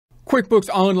QuickBooks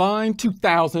Online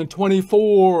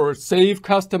 2024. Save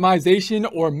customization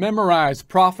or memorize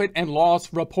profit and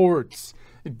loss reports.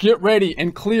 Get ready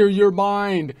and clear your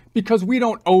mind because we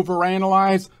don't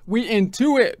overanalyze, we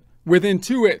intuit with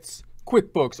Intuit's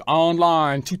QuickBooks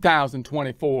Online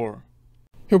 2024.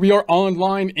 Here we are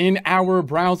online in our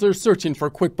browser, searching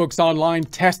for QuickBooks Online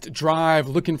Test Drive,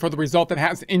 looking for the result that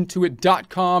has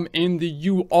intuit.com in the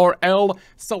URL,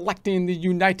 selecting the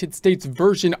United States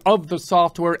version of the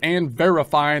software and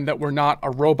verifying that we're not a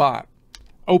robot.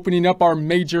 Opening up our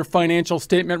major financial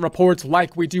statement reports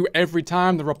like we do every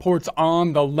time. The report's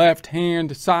on the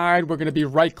left-hand side. We're going to be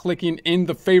right-clicking in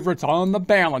the favorites on the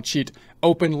balance sheet.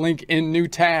 Open link in new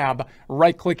tab.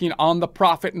 Right-clicking on the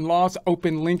profit and loss.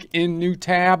 Open link in new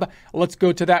tab. Let's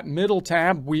go to that middle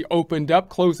tab we opened up,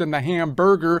 closing the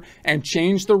hamburger, and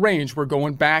change the range. We're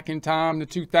going back in time to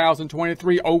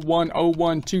 2023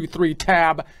 010123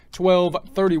 tab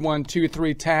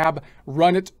 123123 tab.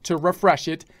 Run it to refresh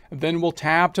it. Then we'll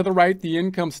tab to the right, the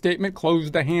income statement, close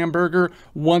the hamburger.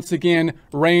 Once again,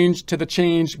 range to the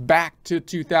change back to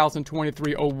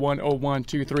 2023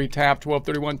 010123 tab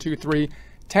 123123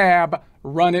 tab.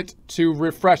 Run it to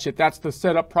refresh it. That's the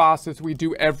setup process we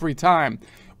do every time.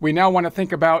 We now want to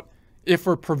think about if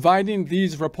we're providing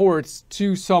these reports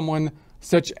to someone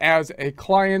such as a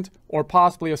client or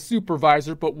possibly a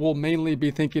supervisor, but we'll mainly be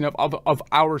thinking of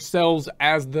ourselves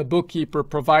as the bookkeeper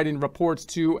providing reports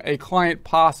to a client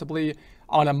possibly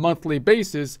on a monthly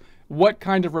basis. What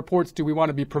kind of reports do we want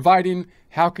to be providing?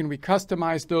 How can we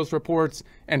customize those reports?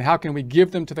 And how can we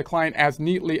give them to the client as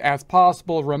neatly as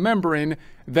possible? Remembering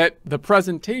that the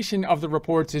presentation of the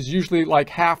reports is usually like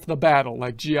half the battle,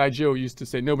 like G.I. Joe used to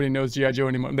say. Nobody knows G.I. Joe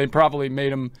anymore. They probably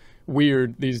made him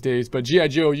weird these days, but G.I.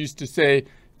 Joe used to say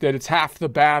that it's half the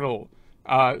battle.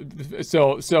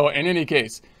 So in any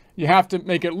case, you have to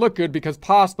make it look good because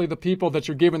possibly the people that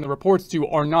you're giving the reports to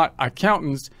are not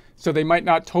accountants, so they might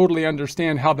not totally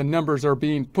understand how the numbers are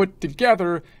being put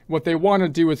together. What they want to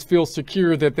do is feel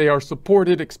secure that they are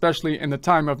supported, especially in the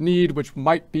time of need, which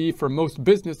might be for most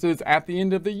businesses at the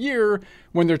end of the year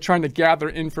when they're trying to gather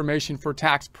information for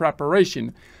tax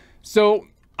preparation. So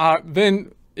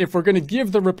then if we're going to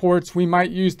give the reports, we might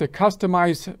use the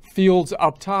customize fields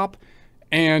up top,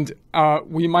 and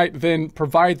we might then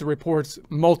provide the reports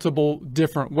multiple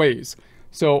different ways.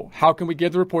 So how can we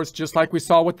give the reports just like we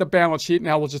saw with the balance sheet?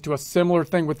 Now we'll just do a similar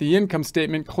thing with the income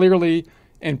statement. Clearly,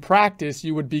 in practice,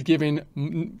 you would be giving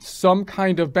some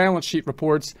kind of balance sheet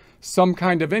reports, some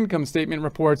kind of income statement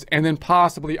reports, and then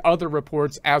possibly other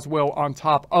reports as well on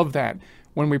top of that.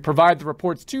 When we provide the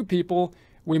reports to people,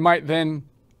 we might then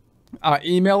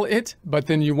email it, but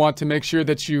then you want to make sure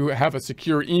that you have a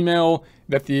secure email,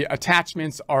 that the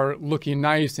attachments are looking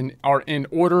nice and are in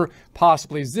order,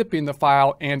 possibly zipping the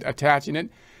file and attaching it.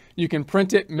 You can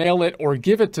print it, mail it, or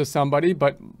give it to somebody,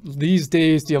 but these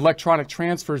days the electronic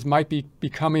transfers might be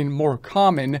becoming more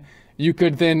common. You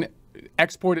could then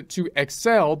export it to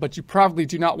Excel, but you probably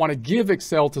do not want to give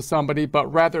Excel to somebody, but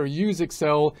rather use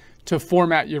Excel to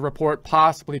format your report,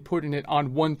 possibly putting it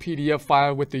on one PDF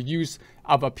file with the use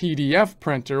of a PDF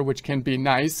printer, which can be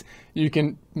nice. You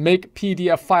can make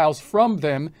PDF files from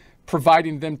them,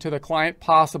 providing them to the client,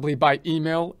 possibly by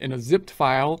email in a zipped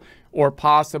file, or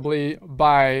possibly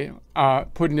by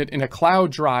putting it in a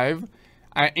cloud drive.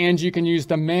 And you can use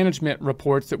the management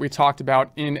reports that we talked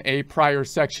about in a prior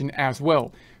section as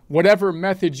well. Whatever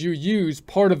method you use,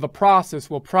 part of the process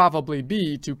will probably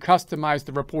be to customize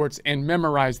the reports and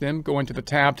memorize them. Go into the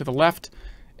tab to the left.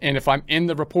 And if I'm in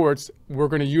the reports, we're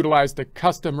going to utilize the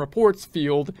custom reports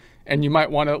field. And you might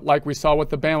want to, like we saw with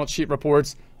the balance sheet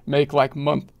reports, make like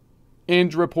month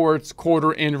end reports,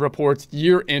 quarter end reports,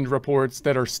 year end reports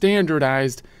that are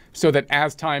standardized so that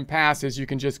as time passes, you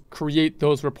can just create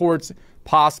those reports,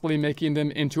 possibly making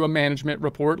them into a management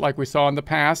report like we saw in the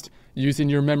past, using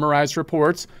your memorized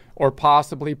reports, or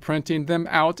possibly printing them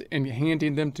out and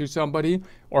handing them to somebody,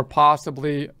 or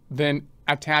possibly then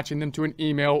attaching them to an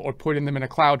email or putting them in a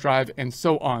cloud drive, and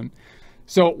so on.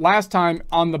 So last time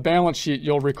on the balance sheet,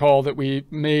 you'll recall that we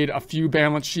made a few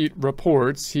balance sheet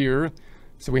reports here.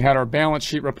 So we had our balance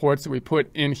sheet reports that we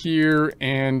put in here,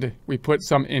 and we put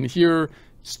some in here,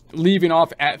 leaving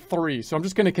off at 3. So I'm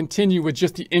just going to continue with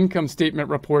just the income statement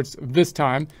reports this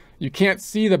time. You can't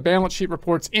see the balance sheet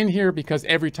reports in here because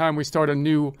every time we start a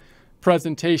new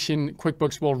presentation,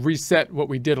 QuickBooks will reset what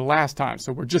we did last time.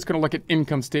 So we're just going to look at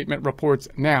income statement reports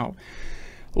now.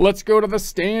 Let's go to the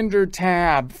standard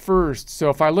tab first. So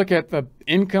if I look at the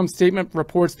income statement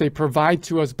reports they provide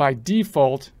to us by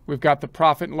default, we've got the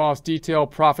profit and loss detail,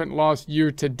 profit and loss year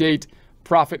to date,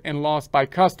 profit and loss by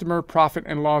customer, profit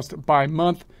and loss by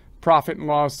month, profit and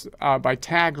loss by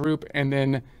tag group, and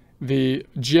then the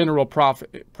general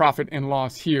profit and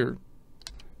loss here.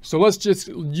 So let's just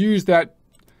use that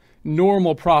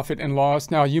normal profit and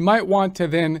loss. Now you might want to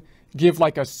then give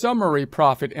like a summary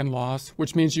profit and loss,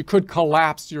 which means you could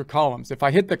collapse your columns. If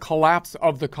I hit the collapse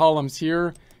of the columns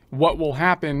here, what will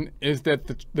happen is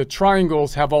that the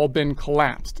triangles have all been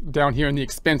collapsed. Down here in the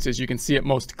expenses, you can see it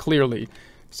most clearly.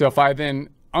 So if I then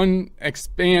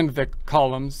expand the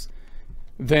columns,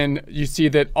 then you see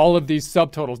that all of these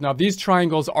subtotals. Now these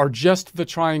triangles are just the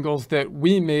triangles that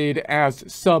we made as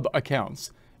sub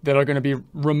accounts that are going to be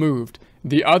removed.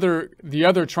 The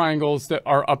other triangles that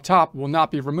are up top will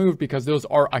not be removed because those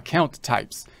are account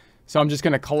types. So I'm just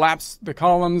going to collapse the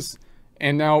columns,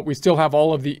 and now we still have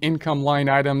all of the income line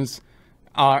items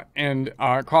and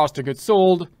cost of goods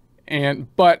sold,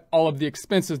 but all of the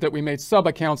expenses that we made sub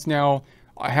accounts now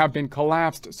have been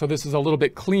collapsed. So this is a little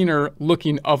bit cleaner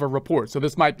looking of a report. So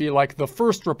this might be like the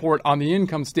first report on the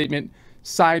income statement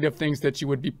side of things that you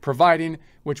would be providing,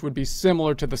 which would be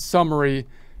similar to the summary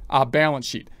balance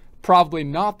sheet. Probably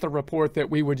not the report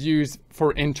that we would use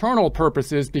for internal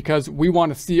purposes, because we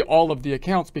want to see all of the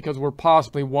accounts, because we're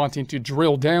possibly wanting to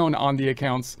drill down on the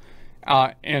accounts.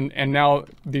 And now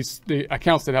the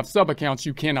accounts that have sub accounts,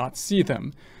 you cannot see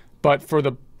them. But for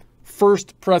the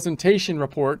first presentation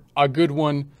report, a good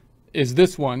one is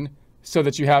this one, so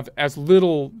that you have as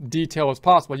little detail as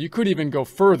possible. You could even go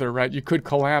further, right? You could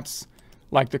collapse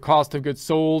like the cost of goods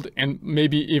sold and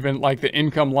maybe even like the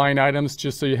income line items,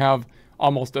 just so you have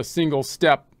almost a single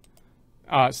step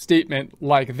statement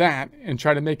like that, and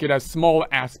try to make it as small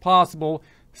as possible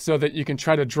so that you can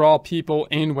try to draw people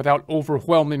in without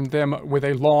overwhelming them with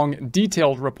a long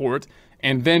detailed report.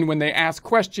 And then when they ask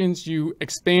questions, you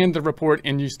expand the report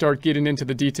and you start getting into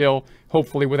the detail,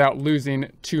 hopefully without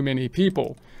losing too many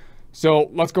people. So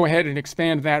let's go ahead and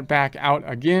expand that back out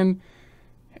again.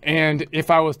 And if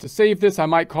I was to save this, I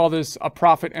might call this a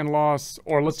profit and loss,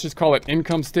 or let's just call it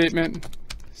income statement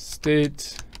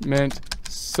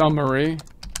summary.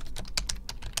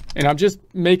 And I'm just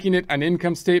making it an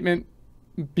income statement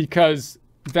because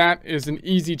that is an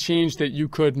easy change that you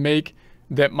could make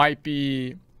that might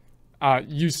be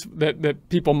that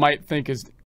people might think is